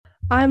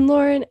I'm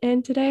Lauren,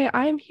 and today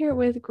I'm here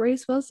with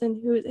Grace Wilson,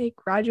 who is a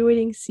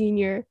graduating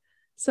senior.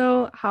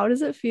 So, how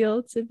does it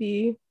feel to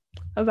be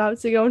about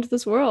to go into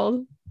this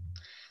world?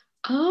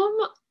 Um,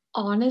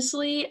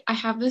 Honestly, I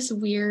have this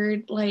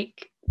weird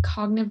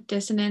cognitive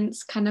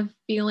dissonance kind of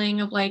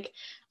feeling of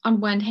on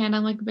one hand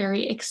I'm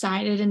very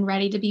excited and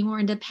ready to be more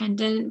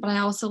independent, but I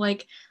also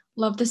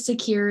love the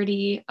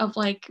security of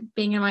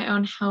being in my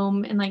own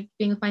home and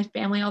being with my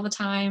family all the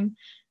time.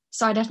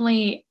 So I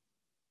definitely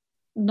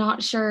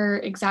not sure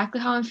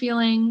exactly how I'm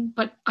feeling,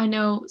 but I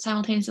know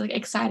simultaneously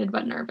excited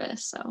but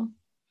nervous. So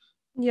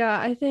Yeah,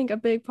 I think a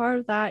big part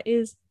of that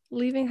is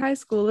leaving high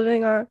school,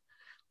 living our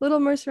little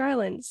Mercer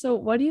Island. So,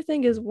 what do you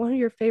think is one of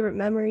your favorite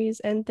memories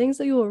and things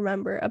that you will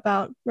remember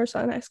about Mercer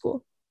Island High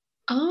School?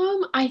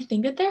 I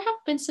think that there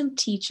have been some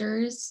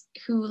teachers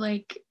who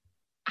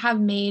have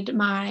made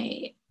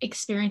my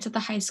experience at the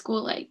high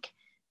school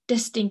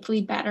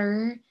distinctly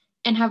better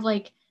and have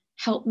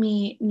helped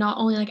me not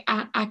only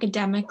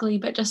academically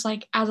but just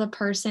as a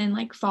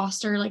person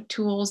foster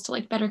tools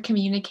to better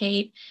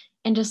communicate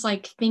and just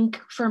think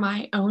for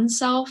my own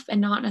self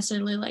and not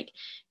necessarily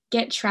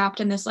get trapped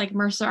in this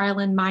Mercer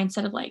Island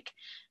mindset of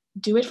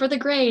do it for the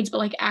grades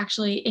but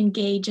actually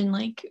engage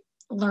in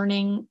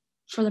learning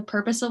for the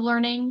purpose of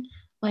learning.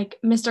 Like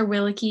Mr.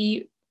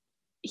 Willicke,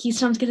 he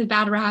sometimes gets a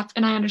bad rap,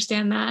 and I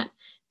understand that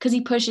because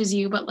he pushes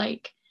you, but I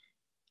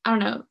don't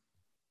know.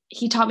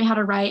 He taught me how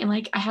to write,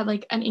 and I had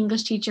an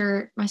English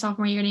teacher my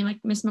sophomore year named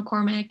Miss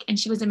McCormick, and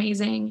she was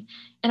amazing.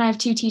 And I have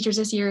two teachers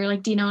this year,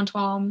 Dino and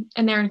Twom,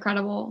 and they're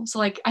incredible.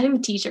 So I think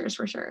the teachers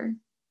for sure.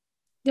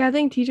 Yeah, I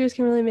think teachers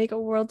can really make a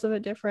world of a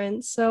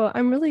difference. So,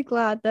 I'm really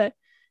glad that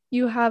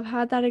you have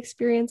had that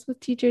experience with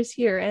teachers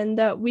here and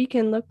that we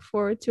can look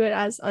forward to it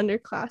as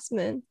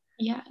underclassmen.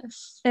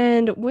 Yes.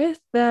 And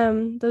with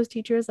them, those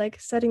teachers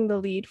setting the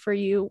lead for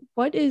you,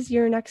 what is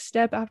your next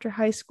step after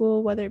high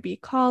school, whether it be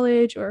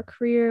college or a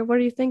career? What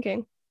are you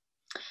thinking?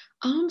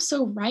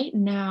 So right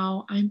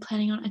now I'm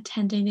planning on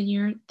attending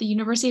the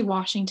University of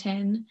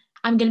Washington.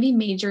 I'm going to be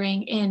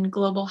majoring in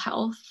global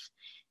health,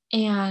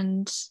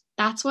 and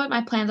that's what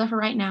my plans are for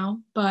right now.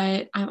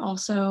 But I'm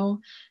also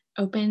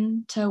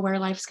open to where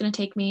life's going to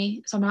take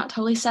me. So I'm not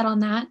totally set on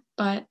that,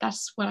 but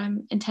that's what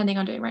I'm intending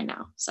on doing right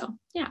now. So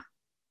yeah.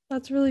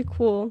 That's really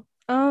cool.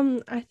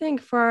 I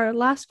think for our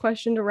last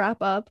question to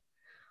wrap up,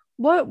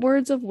 what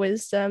words of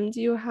wisdom do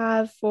you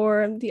have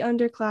for the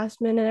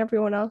underclassmen and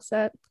everyone else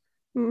at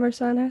Merced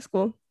High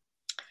School?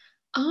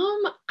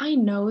 I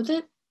know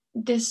that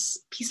this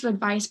piece of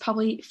advice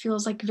probably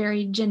feels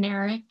very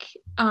generic,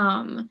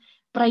 but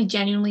I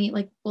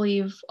genuinely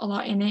believe a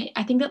lot in it.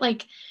 I think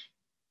that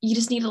you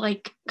just need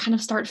to kind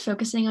of start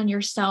focusing on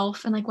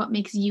yourself and what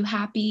makes you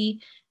happy,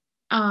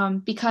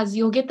 because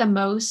you'll get the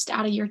most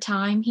out of your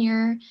time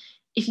here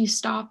if you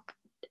stop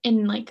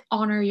and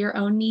honor your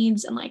own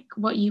needs and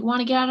what you want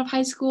to get out of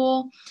high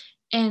school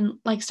and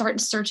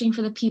start searching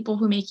for the people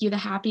who make you the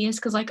happiest,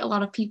 because a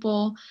lot of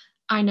people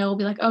I know will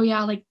be oh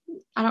yeah,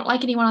 I don't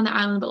like anyone on the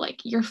island,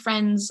 but your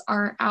friends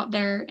are out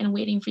there and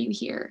waiting for you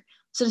here,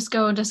 so just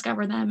go and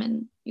discover them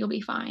and you'll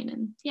be fine.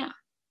 And yeah.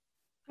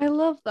 I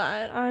love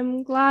that.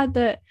 I'm glad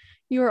that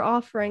you're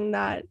offering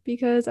that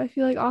because I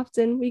feel like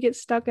often we get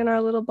stuck in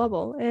our little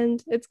bubble,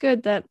 and it's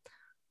good that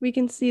we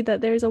can see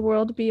that there's a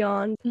world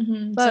beyond.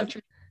 So But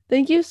true.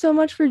 thank you so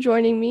much for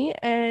joining me,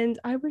 and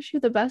I wish you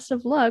the best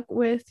of luck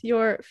with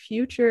your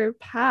future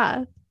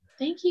path.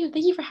 Thank you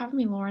for having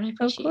me, Lauren. I Of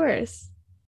appreciate it. course.